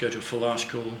necessarily want to go to a full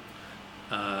article.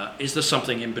 Is there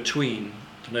something in between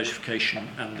the notification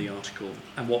and the article,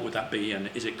 and what would that be? And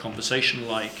is it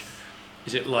conversation-like?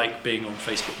 Is it like being on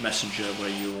Facebook Messenger where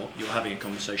you're having a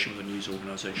conversation with a news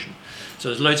organisation? So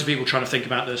there's loads of people trying to think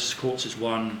about this. Quartz is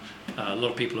one. A lot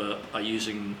of people are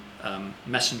using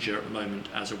Messenger at the moment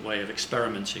as a way of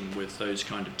experimenting with those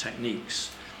kind of techniques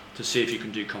to see if you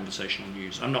can do conversational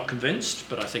news. I'm not convinced,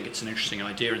 but I think it's an interesting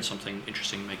idea, and something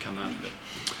interesting may come out of it.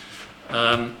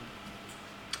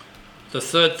 The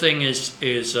third thing is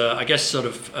I guess sort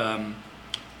of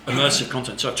immersive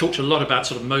content. So I've talked a lot about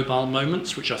sort of mobile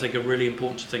moments, which I think are really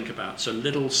important to think about. So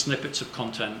little snippets of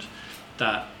content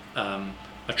that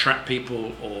attract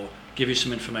people or give you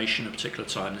some information at a particular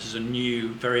time. This is a new,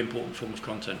 very important form of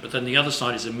content. But then the other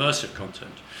side is immersive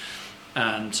content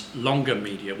and longer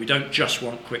media. We don't just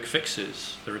want quick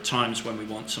fixes. There are times when we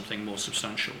want something more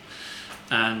substantial.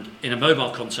 And in a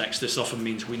mobile context, this often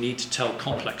means we need to tell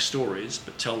complex stories,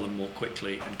 but tell them more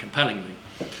quickly and compellingly.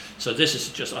 So this is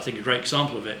just, I think, a great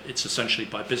example of it. It's essentially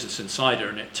by Business Insider,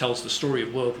 and it tells the story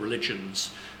of world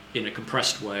religions in a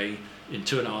compressed way in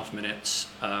 2.5 minutes,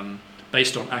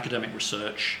 based on academic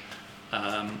research,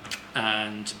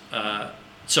 and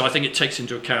so I think it takes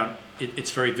into account,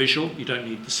 it's very visual. You don't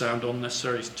need the sound on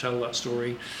necessarily to tell that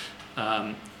story.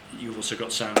 You've also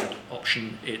got sound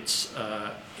option. It's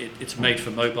made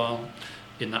for mobile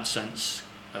in that sense.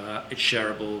 It's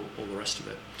shareable, all the rest of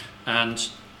it. And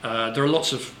there are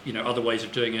lots of other ways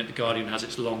of doing it. The Guardian has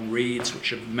its long reads,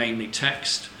 which are mainly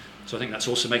text. So I think that's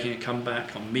also making a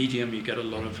comeback. On Medium, you get a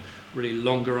lot of really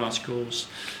longer articles.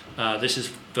 This is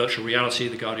virtual reality.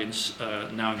 The Guardian's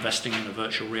now investing in a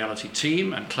virtual reality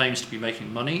team and claims to be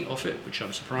making money off it, which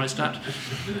I'm surprised at.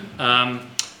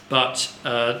 But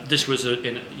this was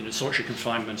in solitary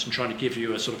confinement and trying to give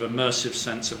you a sort of immersive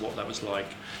sense of what that was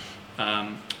like.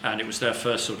 And it was their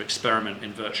first sort of experiment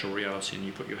in virtual reality, and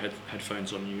you put your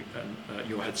headphones on, and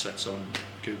your headsets on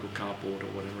Google Cardboard or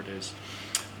whatever it is.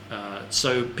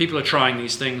 So people are trying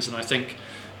these things, and I think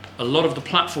a lot of the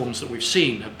platforms that we've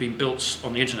seen have been built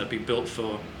on the internet, been built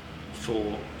for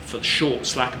the short,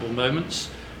 slackable moments.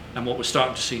 And what we're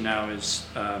starting to see now is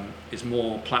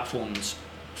more platforms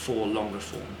for longer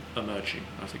form emerging.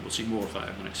 I think we'll see more of that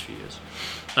in the next few years.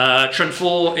 Trend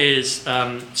 4 is,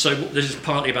 so this is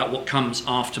partly about what comes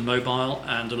after mobile,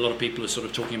 and a lot of people are sort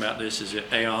of talking about this. Is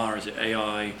it AR? Is it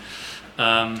AI?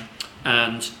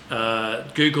 And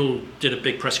Google did a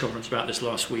big press conference about this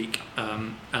last week,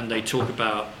 and they talk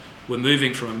about we're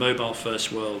moving from a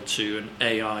mobile-first world to an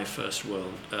AI-first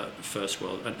world.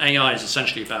 And AI is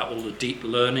essentially about all the deep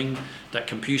learning that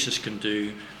computers can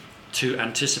do to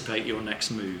anticipate your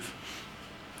next move.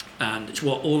 And it's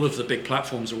what all of the big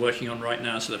platforms are working on right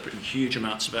now, so they're putting huge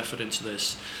amounts of effort into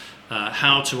this.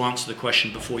 How to answer the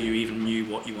question before you even knew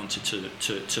what you wanted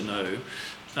to know.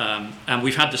 And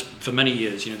we've had this for many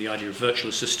years, the idea of virtual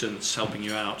assistants helping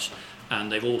you out,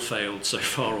 and they've all failed so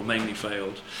far, or mainly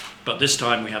failed. But this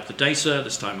time we have the data,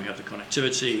 this time we have the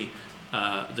connectivity,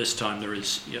 this time there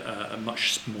is a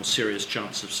much more serious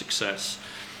chance of success.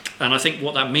 And I think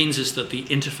what that means is that the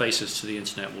interfaces to the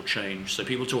internet will change. So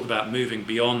people talk about moving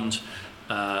beyond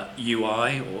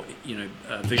UI or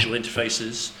visual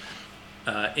interfaces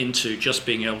into just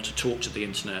being able to talk to the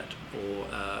internet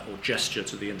or gesture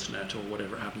to the internet or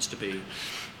whatever it happens to be.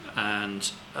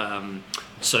 And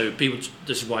so this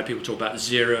is why people talk about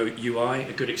zero UI.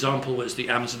 A good example is the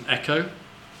Amazon Echo,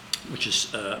 which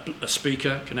is a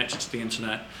speaker connected to the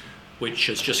internet, which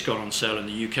has just gone on sale in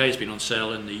the UK, has been on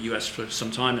sale in the US for some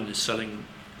time, and is selling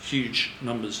huge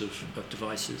numbers of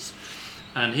devices.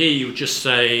 And here you would just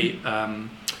say,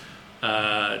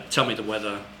 tell me the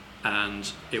weather,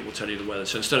 and it will tell you the weather.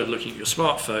 So instead of looking at your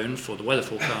smartphone for the weather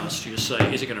forecast, you just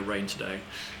say, is it going to rain today?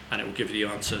 And it will give you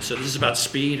the answer. So this is about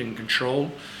speed and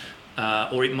control.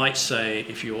 Or it might say,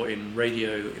 if you're in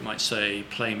radio, it might say,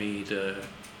 play me the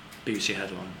BBC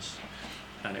headlines.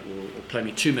 And it will play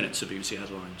me 2 minutes of BBC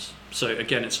headlines. So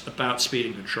again, it's about speed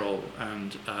and control.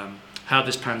 And how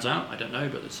this pans out, I don't know,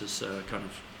 but this is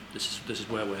this is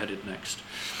where we're headed next.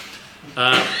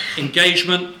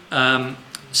 Engagement.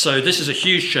 So this is a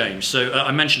huge change. So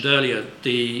I mentioned earlier,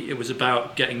 it was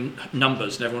about getting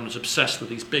numbers, and everyone was obsessed with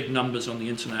these big numbers on the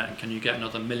internet, and can you get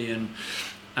another million?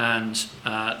 And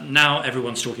now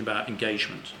everyone's talking about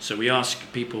engagement. So we ask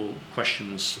people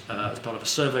questions as part of a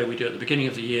survey we do at the beginning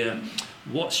of the year.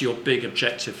 What's your big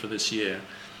objective for this year?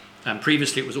 And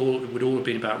previously it would all have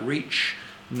been about reach.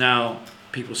 Now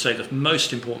people say the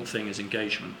most important thing is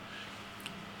engagement.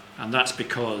 And that's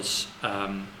because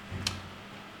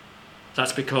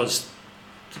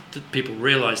people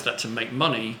realize that to make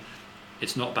money,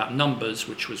 it's not about numbers,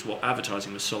 which was what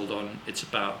advertising was sold on. It's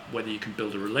about whether you can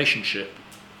build a relationship,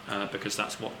 because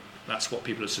that's what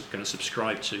people are going to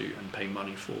subscribe to and pay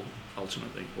money for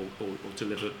ultimately, or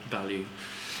deliver value.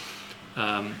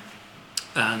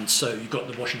 And so you've got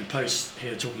the Washington Post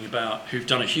here talking about who've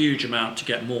done a huge amount to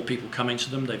get more people coming to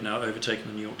them. They've now overtaken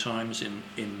the New York Times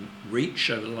in reach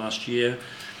over the last year.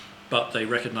 But they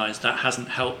recognise that hasn't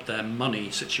helped their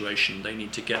money situation. They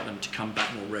need to get them to come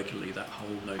back more regularly, that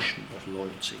whole notion of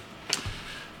loyalty.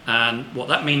 And what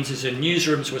that means is in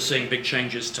newsrooms, we're seeing big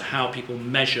changes to how people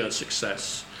measure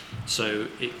success. So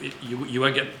you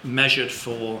won't get measured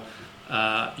for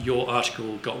your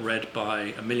article got read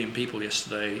by 1 million people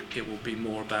yesterday. It will be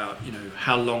more about,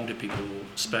 how long did people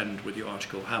spend with your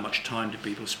article? How much time did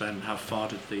people spend? How far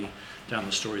down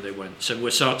the story they went? So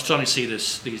we're starting to see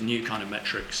these new kind of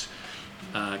metrics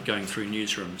going through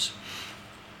newsrooms.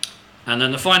 And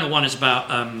then the final one is about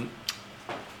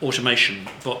automation,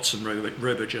 bots and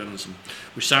robo-journalism,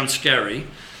 which sounds scary,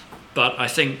 but I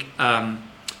think,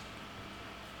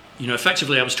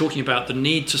 effectively I was talking about the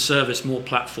need to service more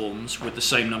platforms with the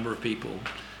same number of people.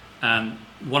 And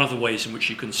one of the ways in which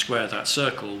you can square that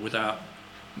circle without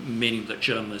meaning that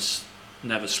journalists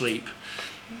never sleep,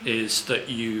 is that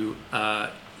you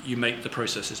make the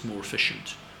processes more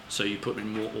efficient. So you put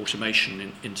in more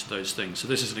automation into those things. So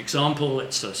this is an example.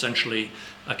 It's essentially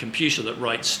a computer that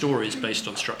writes stories based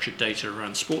on structured data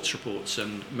around sports reports,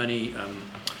 and many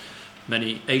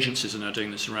agencies are now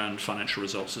doing this around financial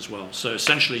results as well. So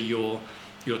essentially you're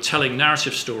telling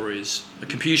narrative stories. The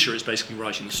computer is basically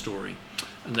writing the story.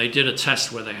 And they did a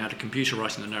test where they had a computer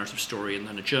writing the narrative story and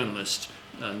then a journalist,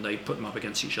 and they put them up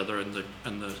against each other, and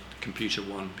the computer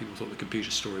won. People thought the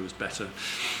computer story was better.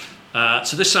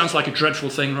 So this sounds like a dreadful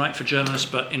thing, right, for journalists,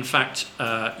 but in fact,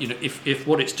 if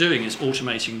what it's doing is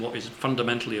automating what is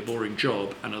fundamentally a boring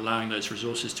job and allowing those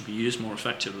resources to be used more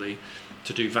effectively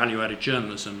to do value-added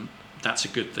journalism, that's a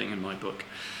good thing in my book.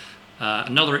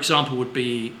 Another example would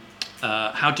be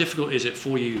how difficult is it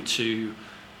for you to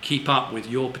keep up with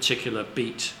your particular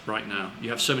beat right now?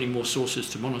 You have so many more sources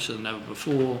to monitor than ever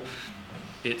before.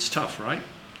 It's tough, right?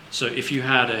 So if you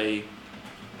had a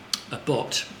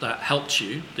bot that helped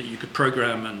you, that you could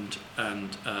program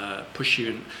and push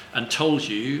you and told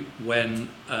you when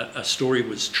a story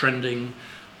was trending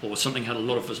or something had a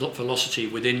lot of velocity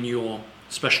within your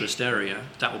specialist area,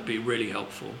 that would be really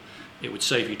helpful. It would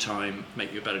save you time,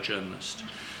 make you a better journalist.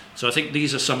 So I think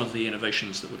these are some of the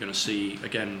innovations that we're going to see,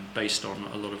 again, based on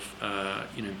a lot of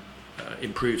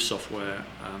improved software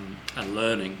and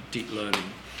learning, deep learning.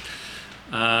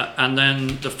 And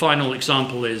then the final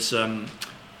example is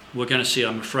we're going to see,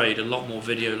 I'm afraid, a lot more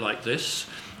video like this,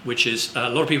 which is a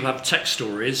lot of people have text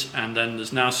stories, and then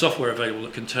there's now software available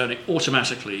that can turn it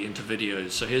automatically into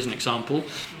videos. So here's an example.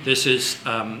 This is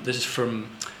from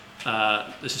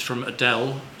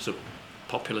Adele, who's a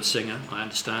popular singer, I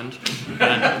understand,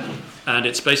 and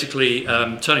it's basically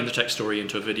turning the text story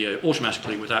into a video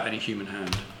automatically without any human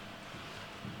hand.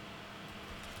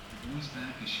 Was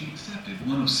back as she accepted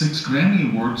one of 6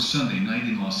 Grammy Awards Sunday night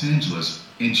in Los Angeles,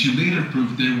 and she later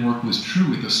proved their work was true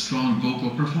with a strong vocal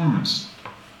performance.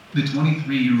 The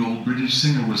 23-year-old British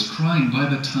singer was crying by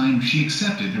the time she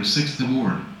accepted her 6th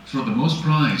award for the most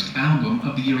prized album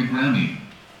of the year at Grammy.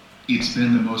 "It's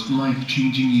been the most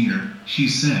life-changing year," she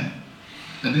said.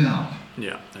 Adele.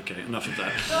 Yeah, okay, enough of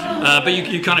that. But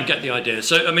you kind of get the idea.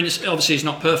 So, I mean, obviously it's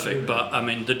not perfect, but, I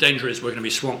mean, the danger is we're going to be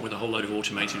swamped with a whole load of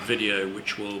automated video,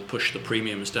 which will push the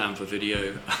premiums down for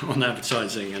video on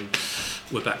advertising, and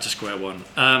we're back to square one.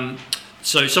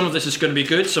 So some of this is going to be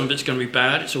good, some of it's going to be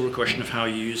bad. It's all a question of how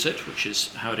you use it, which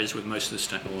is how it is with most of this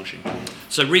technology.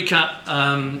 So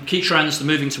recap, key trends, the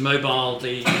moving to mobile,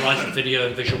 the rise of video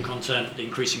and visual content, the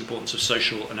increasing importance of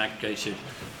social and aggregated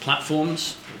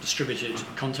platforms, distributed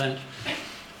content.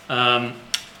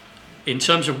 In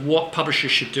terms of what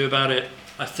publishers should do about it,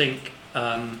 I think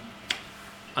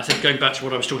going back to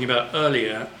what I was talking about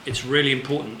earlier, it's really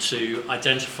important to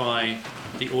identify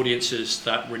the audiences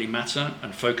that really matter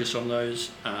and focus on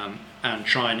those, and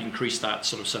try and increase that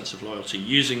sort of sense of loyalty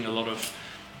using a lot of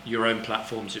your own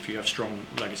platforms if you have strong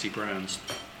legacy brands.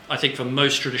 I think for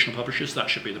most traditional publishers that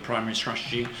should be the primary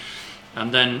strategy,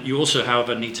 and then you also,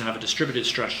 however, need to have a distributed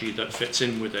strategy that fits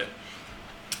in with it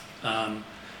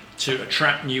to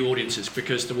attract new audiences,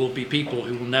 because there will be people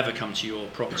who will never come to your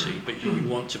property but you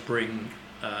want to bring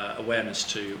awareness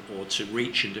to, or to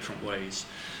reach in different ways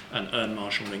and earn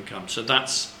marginal income. So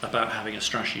that's about having a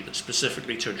strategy that's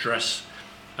specifically to address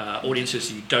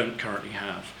audiences you don't currently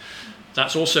have.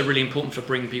 That's also really important for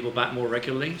bringing people back more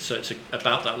regularly. So it's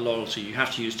about that loyalty. You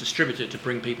have to use distributed to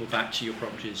bring people back to your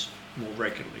properties more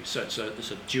regularly. So it's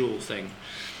a dual thing.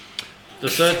 The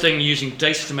third thing, using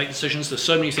data to make decisions. There's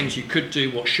so many things you could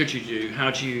do. What should you do? How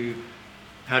do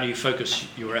you focus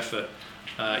your effort?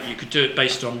 You could do it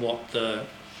based on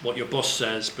what your boss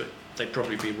says, but they'd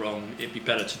probably be wrong. It'd be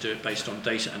better to do it based on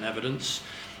data and evidence.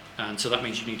 And so that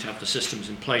means you need to have the systems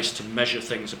in place to measure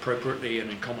things appropriately and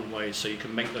in common ways so you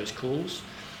can make those calls,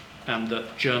 and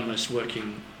that journalists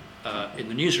working in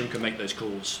the newsroom can make those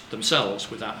calls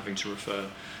themselves without having to refer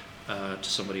to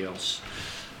somebody else.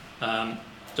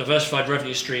 Diversified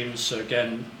revenue streams. So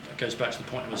again, it goes back to the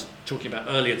point I was talking about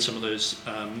earlier, some of those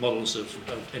models of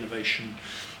innovation.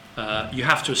 You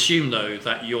have to assume, though,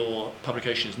 that your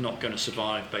publication is not going to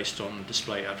survive based on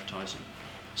display advertising.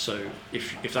 So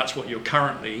if that's what you're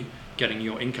currently getting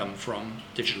your income from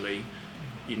digitally,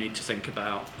 you need to think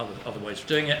about other ways of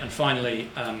doing it. And finally,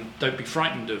 don't be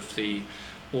frightened of the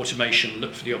automation,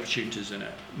 look for the opportunities in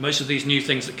it. Most of these new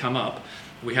things that come up,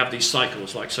 we have these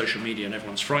cycles like social media, and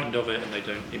everyone's frightened of it and they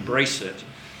don't embrace it,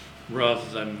 rather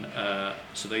than,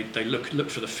 so they look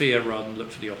for the fear rather than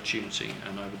look for the opportunity,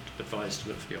 and I would advise to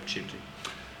look for the opportunity.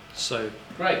 So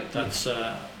great. that's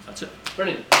it.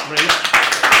 Brilliant. Very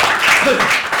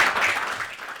much.